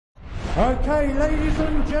Okay, ladies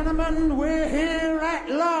and gentlemen, we're here at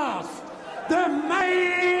last. The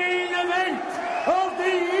main event of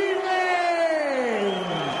the evening.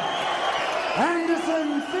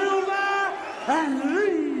 Anderson Silva and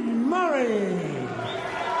Lee Murray.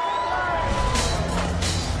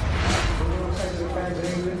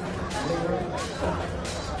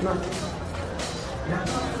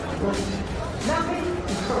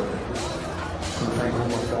 Thank all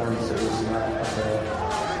my fans that was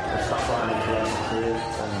stuck around me throughout my career.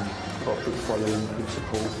 Got a big following, big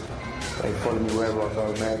support. They follow me wherever I go,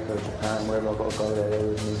 America, Japan, wherever I've got to go, they're there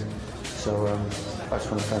with me. So I just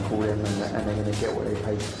want to thank all them, and they're going to get what they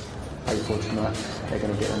paid for tonight. They're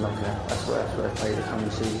going to get a knockout. That's what they paid to come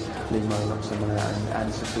and see Lee Murray knock someone out, and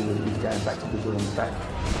Anderson Silva is going back to Brazil and back.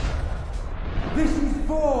 This is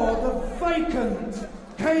for the vacant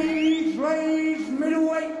cage raised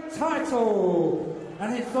middleweight title,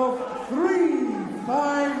 and it's of 3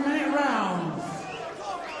 5-minute rounds.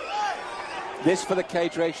 This for the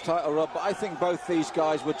cage rage title, Rob, but I think both these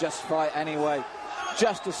guys would just fight anyway,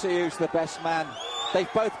 just to see who's the best man.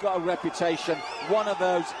 They've both got a reputation. One of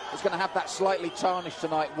those is going to have that slightly tarnished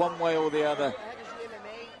tonight, one way or the other.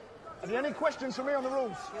 Are there any questions for me on the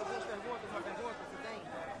rules?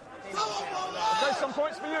 Okay, some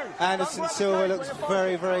points for you. Anderson Silva looks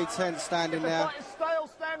very, very tense standing now.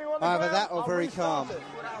 Either that or very calm.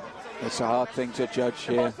 It's a hard thing to judge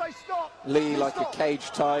here. Lee like a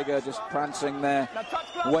caged tiger, just prancing there,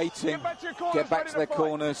 waiting, get back to their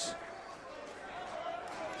corners.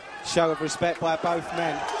 Show of respect by both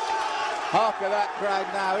men. Hark at that crowd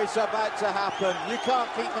now, it's about to happen. You can't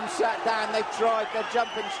keep them sat down, they've tried, they're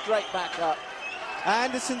jumping straight back up.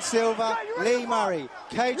 Anderson Silva, Lee Murray,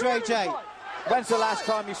 cage rage 8. When's the last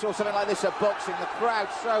time you saw something like this at boxing? The crowd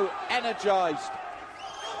so energised.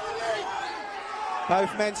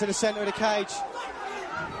 Both men to the centre of the cage.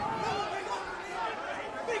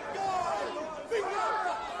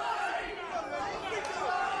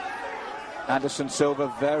 Anderson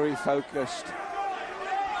Silva very focused.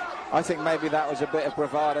 I think maybe that was a bit of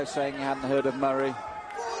bravado, saying he hadn't heard of Murray.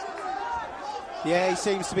 Yeah, he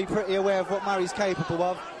seems to be pretty aware of what Murray's capable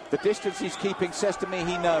of. The distance he's keeping says to me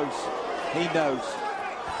he knows. He knows.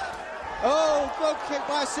 Oh, good kick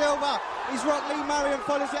by Silva. He's rocked Lee Murray and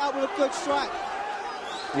follows it up with a good strike.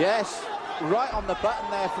 Yes, right on the button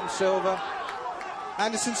there from Silva.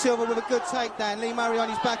 Anderson Silva with a good takedown. Lee Murray on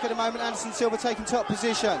his back at the moment. Anderson Silva taking top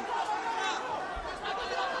position.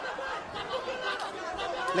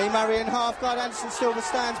 Lee Murray in half guard. Anderson Silva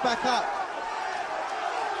stands back up.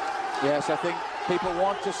 Yes, I think people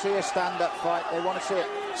want to see a stand-up fight. They want to see it.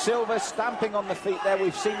 Silva stamping on the feet there.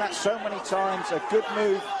 We've seen that so many times. A good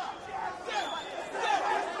move.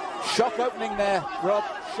 Shock opening there, Rob.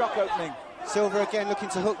 Shock opening. Silva again looking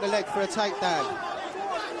to hook the leg for a takedown.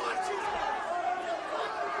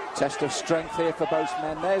 Test of strength here for both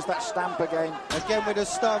men. There's that stamp again. Again with a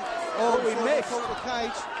stomp. Oh, we missed. The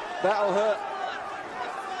cage. That'll hurt.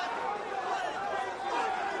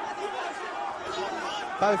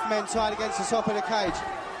 Both men tied against the top of the cage.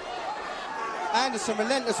 Anderson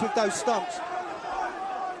relentless with those stomps.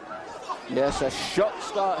 Yes, a shock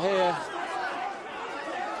start here.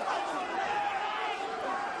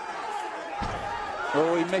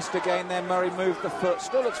 Oh, he missed again there. Murray moved the foot.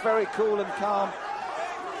 Still looks very cool and calm.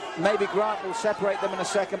 Maybe Grant will separate them in a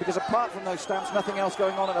second, because apart from those stamps, nothing else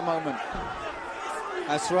going on at the moment.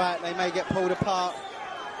 That's right, they may get pulled apart.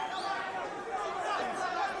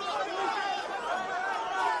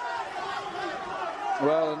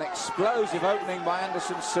 Well, an explosive opening by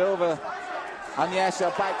Anderson Silva. And yes,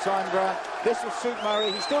 about time, Grant. This will suit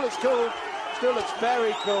Murray. He still looks cool. Still looks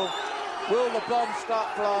very cool. Will the bomb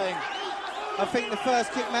start flying? I think the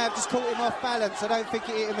first kick may have just caught him off balance. I don't think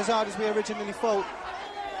it hit him as hard as we originally thought.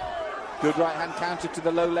 Good right hand counter to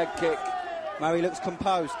the low leg kick. Murray looks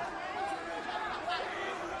composed.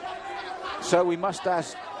 So we must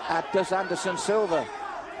ask, does Anderson Silva?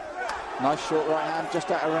 Nice short right hand,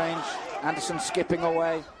 just out of range. Anderson skipping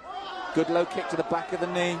away. Good low kick to the back of the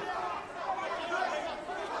knee.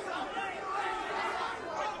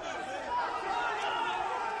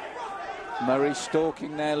 Murray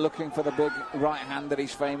stalking there, looking for the big right hand that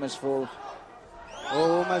he's famous for.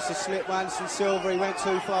 Oh, almost a slip by Anderson Silva. He went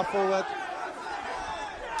too far forward.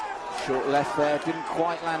 Short left there, didn't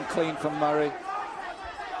quite land clean from Murray.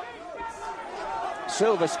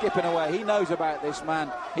 Silva skipping away. He knows about this,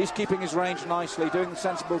 man. He's keeping his range nicely, doing the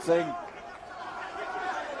sensible thing.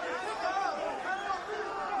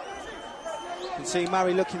 You can see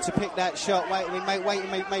Murray looking to pick that shot, waiting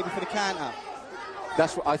maybe for the counter.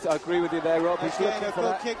 That's what I agree with you there, Rob. He's looking for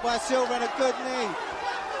that. Good kick by Silva and a good knee.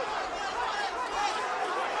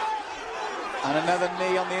 And another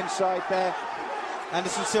knee on the inside there.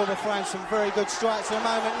 Anderson Silva throwing some very good strikes at the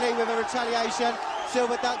moment. Lee with a retaliation.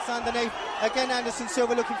 Silva ducks underneath. Again, Anderson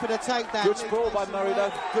Silva looking for the takedown. Good sprawl by Murray,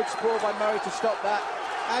 though. Good sprawl by Murray to stop that.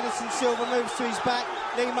 Anderson Silva moves to his back.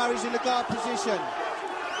 Lee Murray's in the guard position.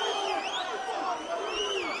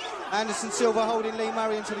 Anderson Silva holding Lee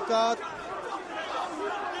Murray into the guard.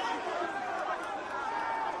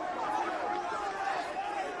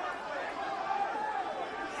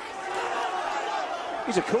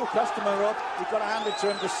 He's a cool customer, Rob. You've got to hand it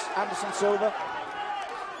to him, this Anderson Silva.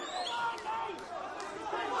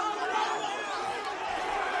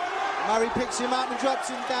 Murray picks him up and drops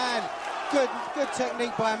him down. Good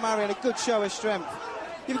technique by Murray and a good show of strength.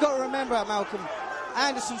 You've got to remember, Malcolm,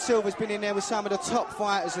 Anderson Silva's been in there with some of the top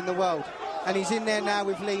fighters in the world, and he's in there now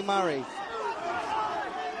with Lee Murray.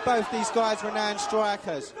 Both these guys renowned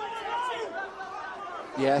strikers.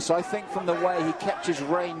 Yes, I think from the way he kept his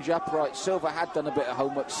range upright, Silva had done a bit of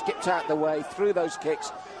homework, skipped out the way, threw those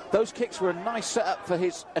kicks. Those kicks were a nice setup for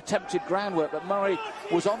his attempted groundwork, but Murray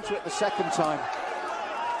was onto it the second time.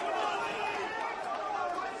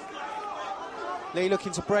 Lee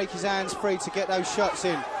looking to break his hands free to get those shots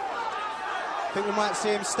in. I think we might see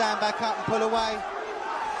him stand back up and pull away.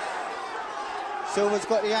 Silva's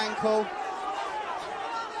got the ankle.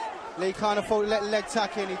 Lee can't afford to let the leg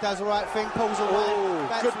tuck in. He does the right thing, pulls away.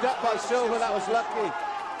 Oh, good duck by Silva, that was lucky.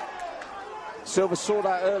 Silva saw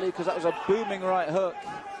that early because that was a booming right hook.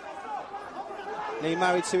 Lee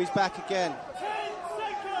Murray to his back again.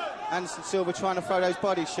 Anderson Silva trying to throw those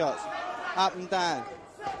body shots. Up and down.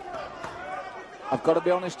 I've got to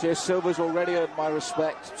be honest here, Silva's already earned my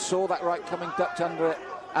respect. Saw that right coming, ducked under it.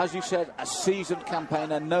 As you said, a seasoned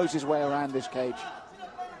campaigner, knows his way around this cage.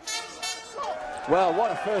 Well,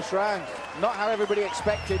 what a first round. Not how everybody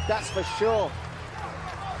expected, that's for sure.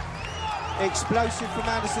 Explosive from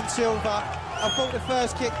Anderson Silva. I thought the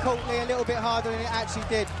first kick caught Lee a little bit harder than it actually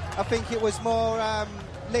did. I think it was more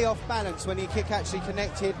Lee off balance when the kick actually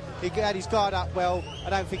connected. He had his guard up well. I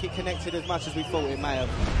don't think it connected as much as we thought it may have.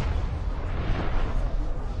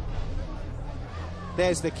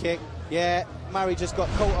 There's the kick. Yeah, Murray just got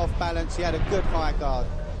caught off balance. He had a good high guard.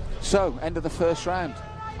 So, end of the first round.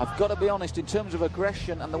 I've got to be honest, in terms of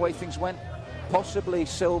aggression and the way things went, possibly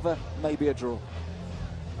Silva, maybe a draw.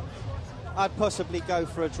 I'd possibly go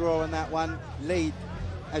for a draw on that one. Lee,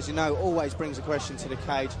 as you know, always brings aggression to the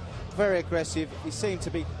cage. Very aggressive. He seemed to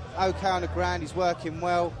be okay on the ground. He's working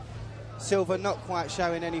well. Silva not quite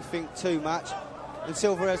showing anything too much. And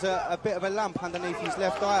Silva has a bit of a lump underneath his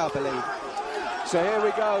left eye, I believe. So here we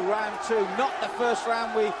go, round two. Not the first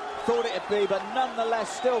round we thought it'd be, but nonetheless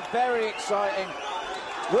still very exciting.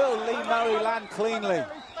 Will Lee Murray land cleanly?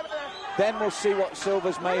 Then we'll see what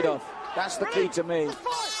Silva's made of. That's the key to me.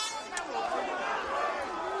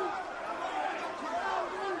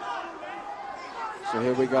 So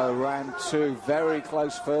here we go, round two. Very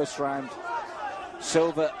close first round.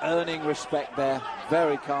 Silva earning respect there.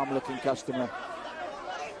 Very calm looking customer.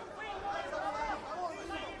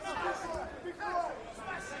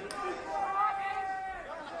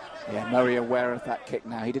 Yeah, Murray aware of that kick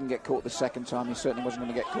now. He didn't get caught the second time. He certainly wasn't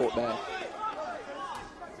going to get caught there.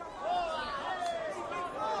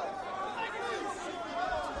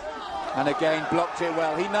 And again, blocked it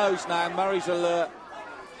well. He knows now. Murray's alert.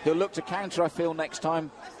 He'll look to counter, I feel, next time.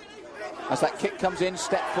 As that kick comes in,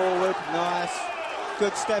 step forward. Nice.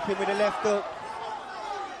 Good step in with the left hook.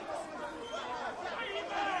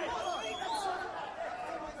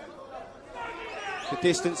 The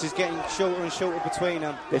distance is getting shorter and shorter between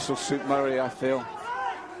them. This will suit Murray, I feel.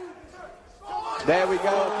 There we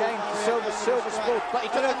go again. Silva scored, but he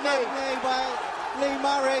took a knee by Lee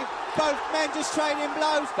Murray. Both men just trading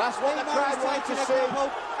blows. That's what the crowd wanted to see.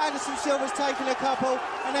 Anderson Silva's taking a couple,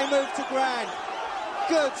 and they move to ground.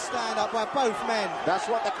 Good stand-up by both men. That's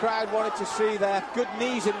what the crowd wanted to see there. Good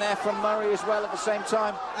knees in there from Murray as well at the same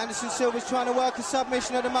time. Anderson Silva's trying to work a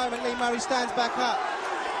submission at the moment. Lee Murray stands back up.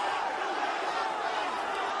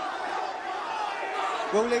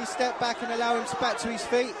 Will Lee step back and allow him to back to his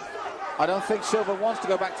feet? I don't think Silva wants to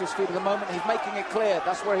go back to his feet at the moment. He's making it clear.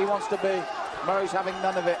 That's where he wants to be. Murray's having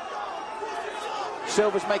none of it.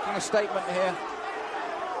 Silva's making a statement here.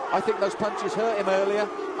 I think those punches hurt him earlier.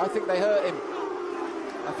 I think they hurt him.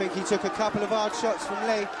 I think he took a couple of hard shots from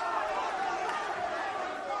Lee.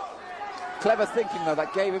 Clever thinking, though.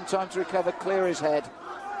 That gave him time to recover, clear his head.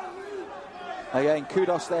 Again,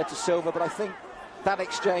 kudos there to Silva, but I think that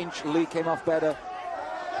exchange, Lee came off better.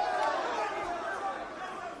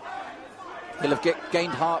 He'll have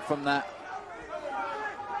gained heart from that.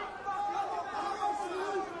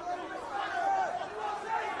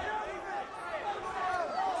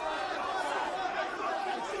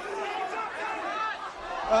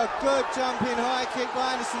 A good jumping high kick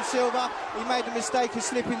by Anderson Silva. He made the mistake of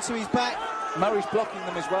slipping to his back. Murray's blocking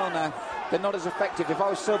them as well now. They're not as effective. If I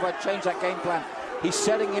was Silva, I'd change that game plan. He's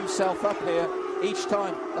setting himself up here each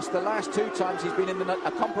time. That's the last 2 times he's been in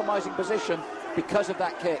a compromising position because of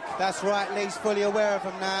that kick. That's right, Lee's fully aware of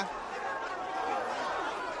him now.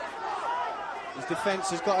 His defence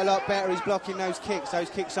has got a lot better. He's blocking those kicks. Those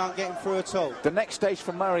kicks aren't getting through at all. The next stage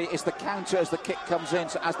for Murray is the counter as the kick comes in.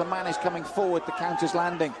 So as the man is coming forward, the counter's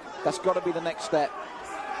landing. That's got to be the next step.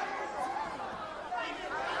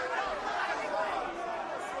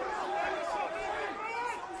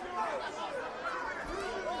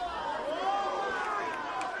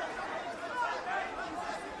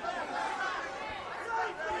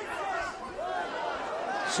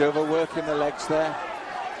 Silva working the legs there.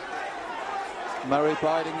 Murray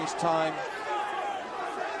biding his time.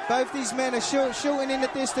 Both these men are shortening the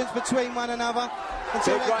distance between one another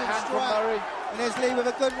until Big they right can hand from strike. Murray. And there's Lee with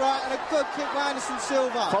a good right and a good kick by Anderson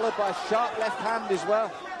Silva. Followed by a sharp left hand as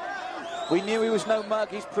well. We knew he was no mug.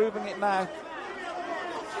 He's proving it now.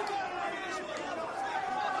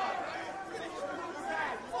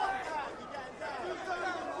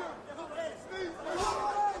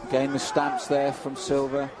 Again, the stamps there from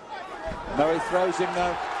Silva. Murray throws him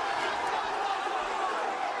though.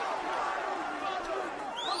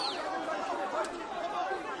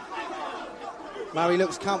 Murray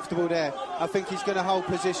looks comfortable there. I think he's going to hold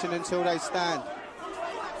position until they stand.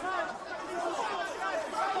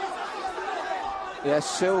 Yes,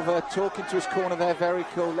 Silva talking to his corner there, very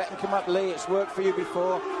cool. Let him come up, Lee. It's worked for you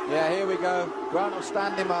before. Yeah, here we go. Grant will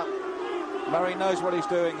stand him up. Murray knows what he's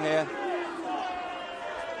doing here.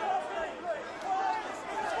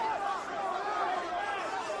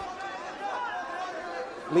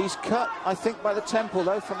 Lee's cut, I think, by the temple,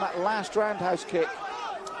 though, from that last roundhouse kick.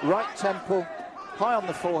 Right temple, high on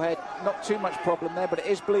the forehead, not too much problem there, but it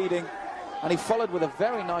is bleeding. And he followed with a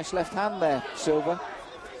very nice left hand there, Silva.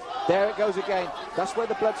 There it goes again. That's where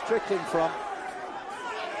the blood's trickling from.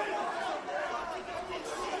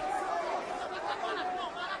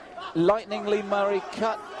 Lightningly, Murray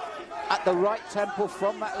cut at the right temple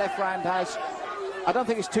from that left roundhouse. I don't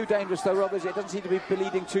think it's too dangerous though, Rob, is it? It doesn't seem to be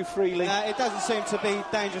bleeding too freely. It doesn't seem to be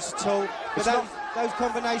dangerous at all. But those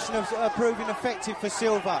combinations are proving effective for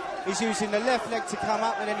Silva. He's using the left leg to come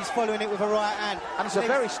up and then he's following it with a right hand. And it's a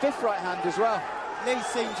very stiff right hand as well. Lee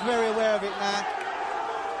seems very aware of it now.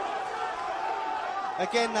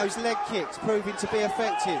 Again, those leg kicks proving to be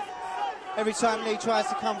effective. Every time Lee tries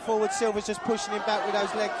to come forward, Silva's just pushing him back with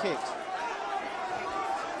those leg kicks.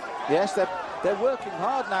 Yes, they're working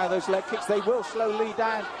hard now, those leg kicks. They will slow Lee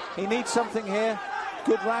down. He needs something here.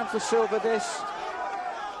 Good round for Silva, this.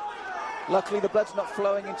 Luckily, the blood's not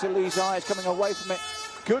flowing into Lee's eye. It's coming away from it.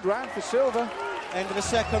 Good round for Silva. End of the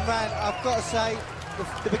second round. I've got to say,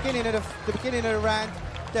 the beginning of the round,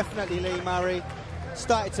 definitely Lee Murray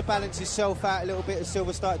started to balance himself out a little bit as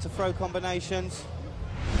Silva started to throw combinations.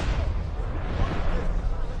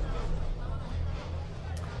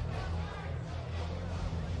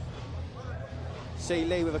 See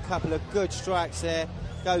Lee with a couple of good strikes there,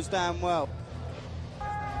 goes down well.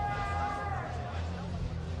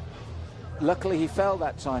 Luckily he fell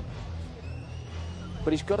that time,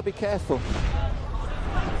 but he's got to be careful.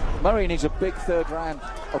 Murray needs a big third round,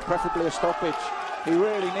 or preferably a stoppage. He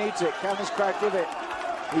really needs it. Can this crowd give it?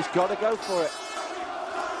 He's got to go for it.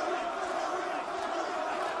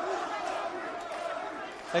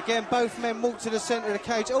 Again, both men walk to the centre of the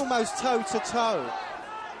cage, almost toe to toe.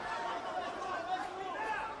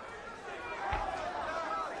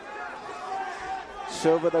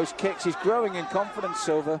 Silva, those kicks, he's growing in confidence,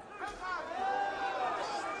 Silva.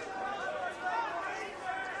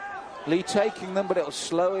 Lee taking them, but it'll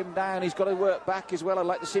slow him down. He's got to work back as well. I'd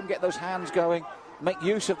like to see him get those hands going, make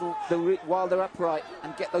use of the while they're upright,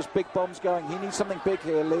 and get those big bombs going. He needs something big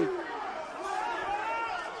here, Lee.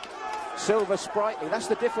 Silva sprightly. That's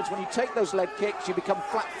the difference. When you take those leg kicks, you become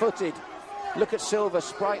flat-footed. Look at Silva,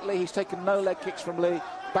 sprightly. He's taken no leg kicks from Lee,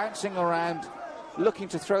 bouncing around, looking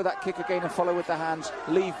to throw that kick again and follow with the hands.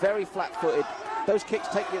 Lee very flat-footed. Those kicks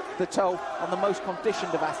take the toll on the most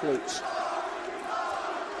conditioned of athletes.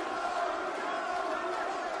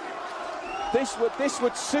 This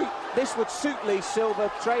would suit Lee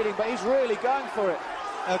Silva trading, but he's really going for it.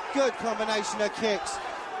 A good combination of kicks.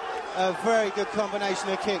 A very good combination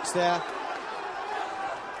of kicks there.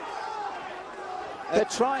 They're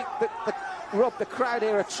trying, Rob, the crowd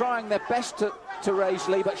here are trying their best to raise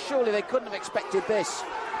Lee, but surely they couldn't have expected this.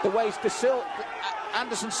 The way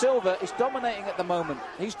Anderson Silva is dominating at the moment.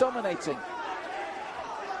 He's dominating.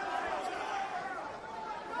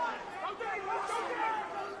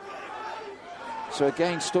 So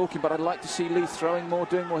again, stalking, but I'd like to see Lee throwing more,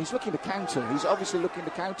 doing more. He's looking to counter. He's obviously looking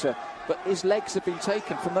to counter, but his legs have been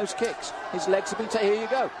taken from those kicks. His legs have been taken. Here you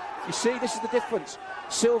go. You see, this is the difference.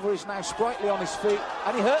 Silva is now sprightly on his feet,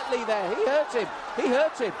 and he hurt Lee there. He hurt him. He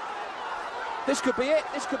hurt him. This could be it.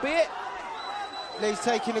 This could be it. Lee's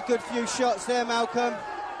taking a good few shots there, Malcolm.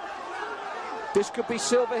 This could be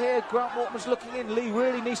Silva here. Grant Waterman's looking in. Lee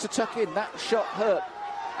really needs to tuck in. That shot hurt.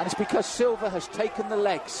 And it's because Silva has taken the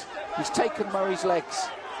legs. He's taken Murray's legs.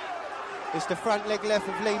 It's the front leg left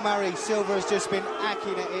of Lee Murray. Silva has just been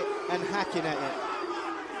hacking at it and hacking at it.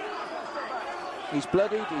 He's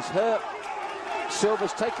bloodied, he's hurt.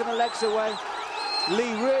 Silva's taken the legs away.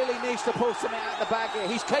 Lee really needs to pull something out of the bag here.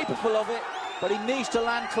 He's capable of it, but he needs to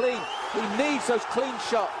land clean. He needs those clean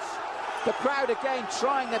shots. The crowd again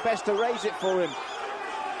trying their best to raise it for him.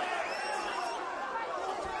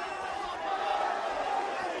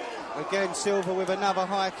 Again, Silva with another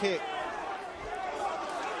high kick.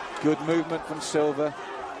 Good movement from Silva.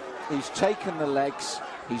 He's taken the legs.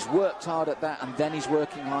 He's worked hard at that, and then he's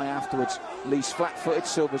working high afterwards. Lee's flat-footed,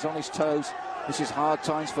 Silva's on his toes. This is hard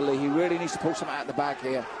times for Lee. He really needs to pull something out of the bag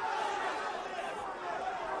here.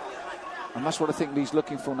 And that's what I think Lee's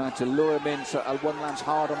looking for now, to lure him in so one lands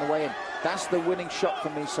hard on the way in. That's the winning shot for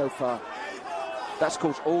me so far. That's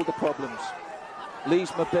caused all the problems.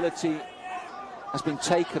 Lee's mobility has been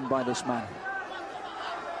taken by this man.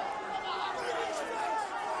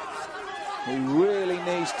 He really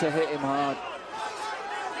needs to hit him hard.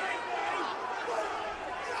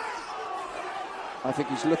 I think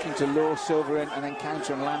he's looking to lure Silva in and then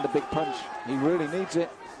counter and land a big punch. He really needs it.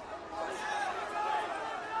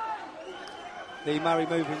 Lee Murray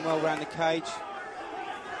moving well around the cage.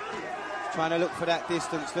 Trying to look for that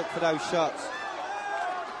distance, look for those shots.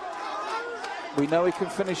 We know he can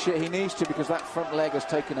finish it. He needs to, because that front leg has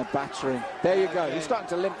taken a battering. There you go. He's starting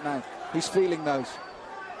to limp now. He's feeling those.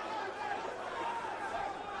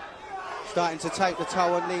 Starting to take the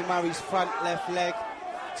toll on Lee Murray's front left leg.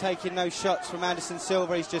 Taking those shots from Anderson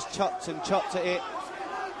Silva. He's just chopped and chopped at it.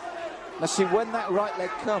 Now see, when that right leg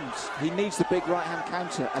comes, he needs the big right hand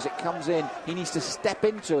counter. As it comes in, he needs to step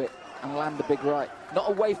into it and land the big right. Not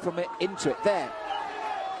away from it, into it. There.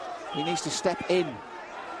 He needs to step in.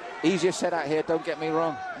 Easier said out here, don't get me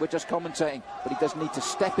wrong. We're just commentating. But he does need to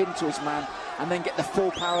step into his man and then get the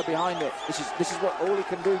full power behind it. This is what all he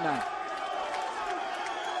can do now.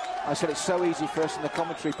 I said it's so easy for us in the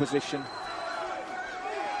commentary position.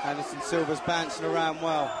 Anderson Silva's bouncing around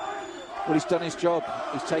well. Well, he's done his job.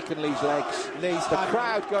 He's taken Lee's legs. The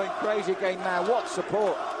crowd going crazy again now. What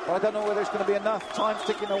support. But I don't know whether it's going to be enough. Time's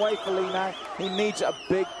ticking away for Lee now. He needs a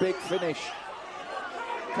big, big finish.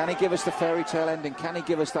 Can he give us the fairy tale ending? Can he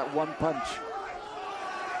give us that one punch?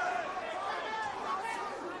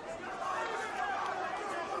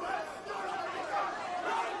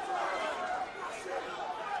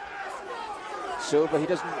 Silva, he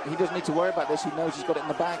doesn't need to worry about this. He knows he's got it in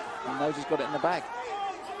the bag. He knows he's got it in the bag.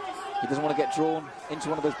 He doesn't want to get drawn into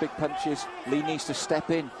one of those big punches. Lee needs to step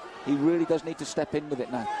in. He really does need to step in with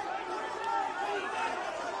it now.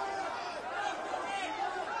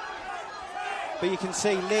 But you can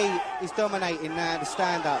see Lee is dominating now, the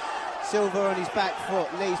stand-up. Silva on his back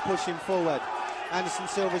foot. Lee's pushing forward. Anderson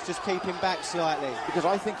Silva's just keeping back slightly. Because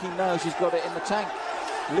I think he knows he's got it in the tank.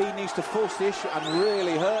 Lee needs to force the issue and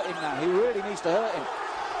really hurt him now. He really needs to hurt him.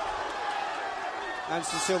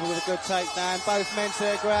 Anderson Silva with a good takedown. Both men to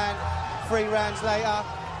their ground. 3 rounds later.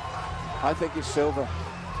 I think it's Silva.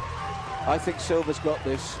 I think Silva's got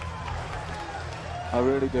this. I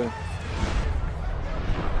really do.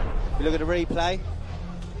 You look at the replay.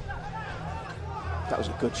 That was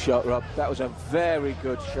a good shot, Rob. That was a very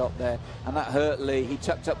good shot there. And that hurt Lee. He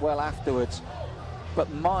tucked up well afterwards. But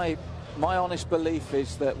my honest belief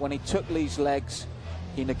is that when he took Lee's legs,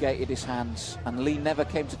 he negated his hands. And Lee never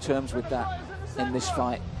came to terms with that in this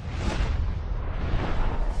fight.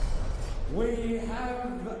 We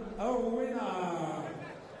have a winner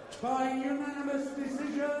by unanimous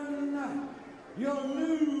decision, your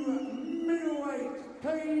new middleweight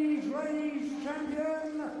cage raised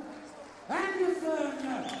champion, Anderson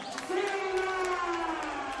Silva.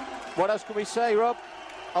 What else can we say, Rob?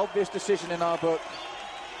 Obvious decision in our book.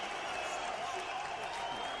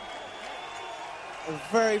 A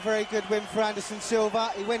very, very good win for Anderson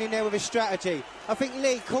Silva. He went in there with a strategy. I think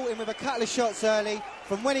Lee caught him with a couple of shots early.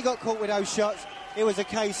 From when he got caught with those shots, it was a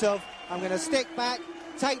case of, I'm going to stick back,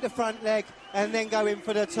 take the front leg, and then go in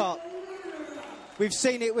for the top. We've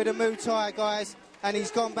seen it with a Muay Thai, guys, and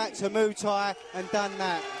he's gone back to Muay Thai and done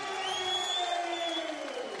that.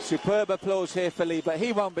 Superb applause here for Lee, but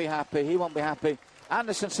he won't be happy. He won't be happy.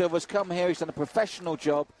 Anderson Silva's come here. He's done a professional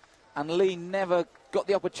job. and Lee never got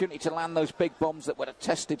the opportunity to land those big bombs that would have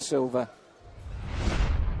tested Silva.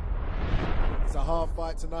 It's a hard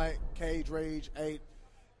fight tonight. Cage Rage 8.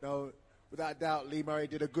 No, without doubt, Lee Murray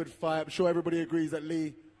did a good fight. I'm sure everybody agrees that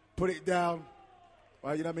Lee put it down.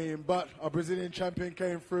 Right, you know what I mean? But our Brazilian champion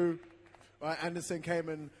came through. Right, Anderson came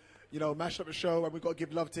and, you know, mashed up the show, and we've got to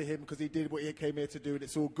give love to him because he did what he came here to do, and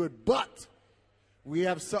it's all good. But we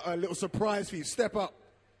have a little surprise for you. Step up.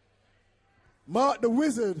 Mark the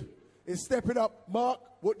Wizard is stepping up. Mark,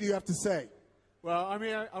 what do you have to say? Well, I'm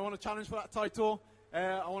here. I want to challenge for that title.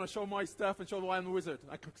 I want to show my stuff and show why I'm the Wizard.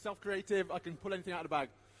 I'm self-creative. I can pull anything out of the bag.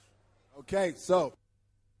 Okay, so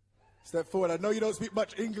step forward. I know you don't speak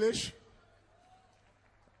much English.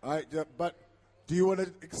 All right, but do you want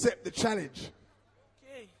to accept the challenge?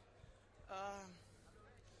 Ok.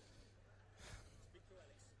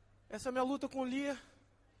 Essa é a minha luta com o Lee.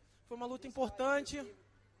 Foi uma luta importante.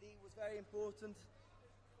 Lee was very important.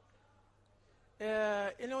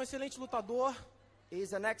 Ele é um excelente lutador.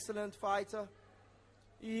 He's an excellent fighter.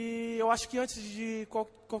 E eu acho que antes de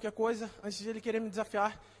qualquer coisa, antes de ele querer me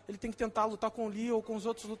desafiar, ele tem que tentar lutar com o Lee ou com os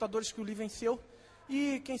outros lutadores que o Lee venceu.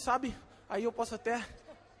 E quem sabe, aí eu posso até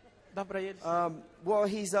dar para ele. Well,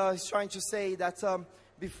 he's trying to say that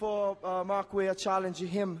before Mark Weir challenged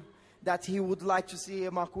him, that he would like to see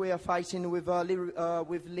Mark Weir fighting with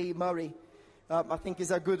Lee Murray. I think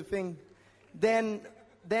it's a good thing. Then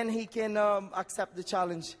he can accept the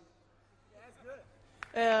challenge.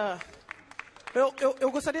 Eu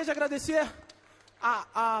gostaria de agradecer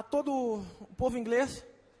a todo o povo inglês.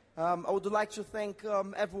 I would like to thank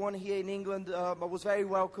everyone here in England. I was very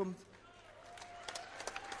welcomed.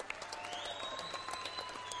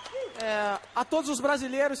 A todos os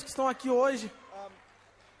brasileiros que estão aqui hoje.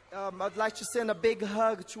 I'd like to send a big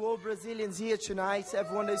hug to all Brazilians here tonight,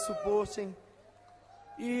 everyone that is supporting.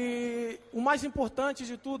 E o mais importante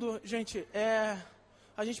de tudo, gente, é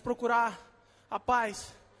a gente procurar a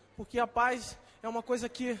paz, porque a paz é uma coisa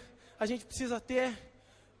que a gente precisa ter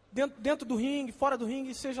dentro do ringue, fora do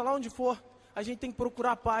ringue, seja lá onde for, a gente tem que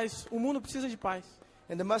procurar a paz. O mundo precisa de paz.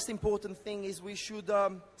 And the most important thing is we should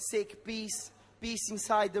seek peace, peace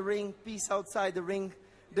inside the ring, peace outside the ring.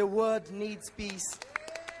 The world needs peace.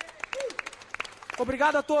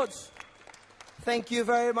 Obrigado a todos. Thank you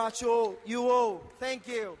very much, all. You all. Thank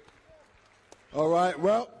you. All right,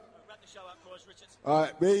 well. All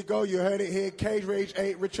right, there you go. You heard it here. Cage Rage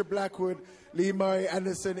 8, Richard Blackwood, Lee Murray,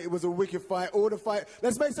 Anderson. It was a wicked fight. All the fight.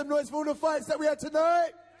 Let's make some noise for all the fights that we had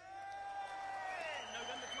tonight.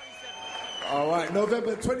 All right,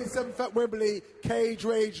 November 27th at Wembley, Cage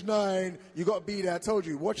Rage 9. You got to be there. I told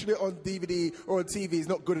you, watching it on DVD or on TV is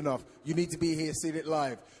not good enough. You need to be here, seeing it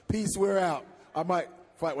live. Peace, we're out. I might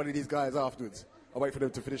fight one of these guys afterwards. I'll wait for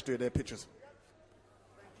them to finish doing their pictures.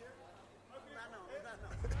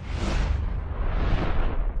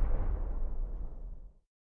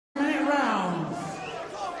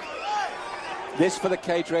 This for the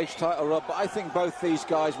Cage Rage title, Rob, but I think both these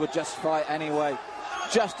guys would just fight anyway,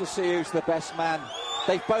 just to see who's the best man.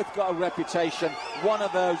 They've both got a reputation. One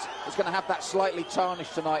of those is going to have that slightly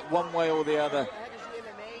tarnished tonight, one way or the other.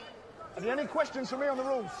 Are there any questions for me on the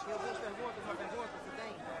rules?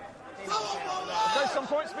 There's some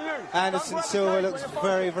points for you. Anderson Silva looks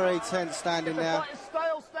very, very tense standing there.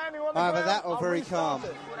 Either that or very calm.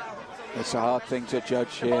 It's a hard thing to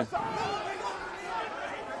judge here.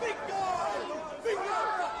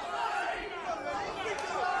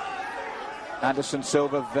 Anderson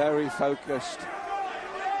Silva very focused.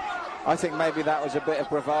 I think maybe that was a bit of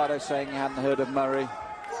bravado, saying he hadn't heard of Murray.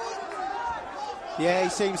 Yeah, he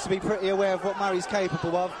seems to be pretty aware of what Murray's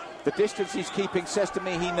capable of. The distance he's keeping says to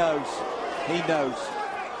me he knows. He knows.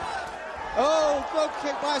 Oh, good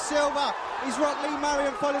kick by Silva. He's rocked Lee Murray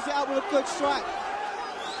and follows it up with a good strike.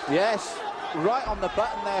 Yes, right on the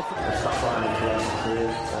button there. I stuck around in my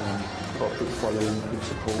career, got a big following, big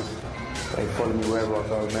support. They follow me wherever I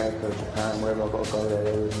go, America, Japan, wherever I've got to go, they're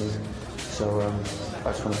there with me. So I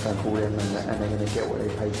just want to thank all them, and they're going to get what they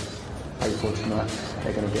paid for tonight.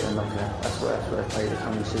 They're going to get a knockout. That's what they paid to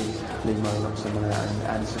come and see Lee Murray knock someone out, and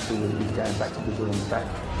Anderson Silva is going back to Brazil and back.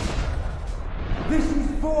 This is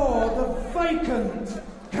for the vacant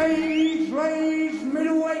Cage Rage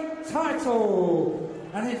middleweight title,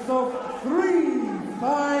 and it's of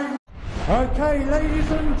 3-5. Okay,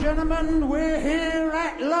 ladies and gentlemen, we're here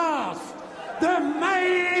at last. The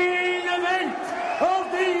main event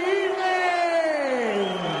of the evening.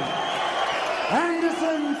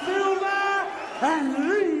 Anderson Silva and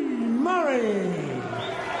Lee Murray.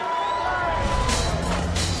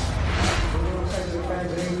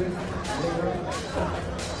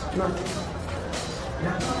 Nothing.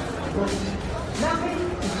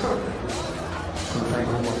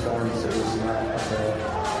 stand serious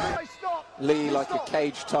tonight. Lee like a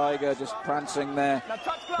caged tiger, just prancing there,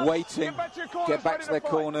 waiting, get back to their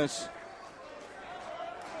corners.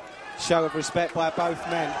 Show of respect by both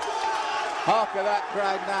men. Hark at that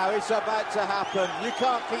crowd now, it's about to happen. You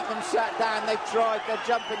can't keep them sat down, they've tried, they're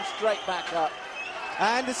jumping straight back up.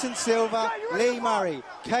 Anderson Silva, Lee Murray,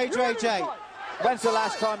 cage rage 8. When's the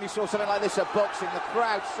last time you saw something like this at boxing? The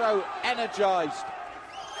crowd so energised.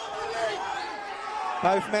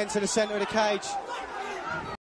 Both men to the centre of the cage.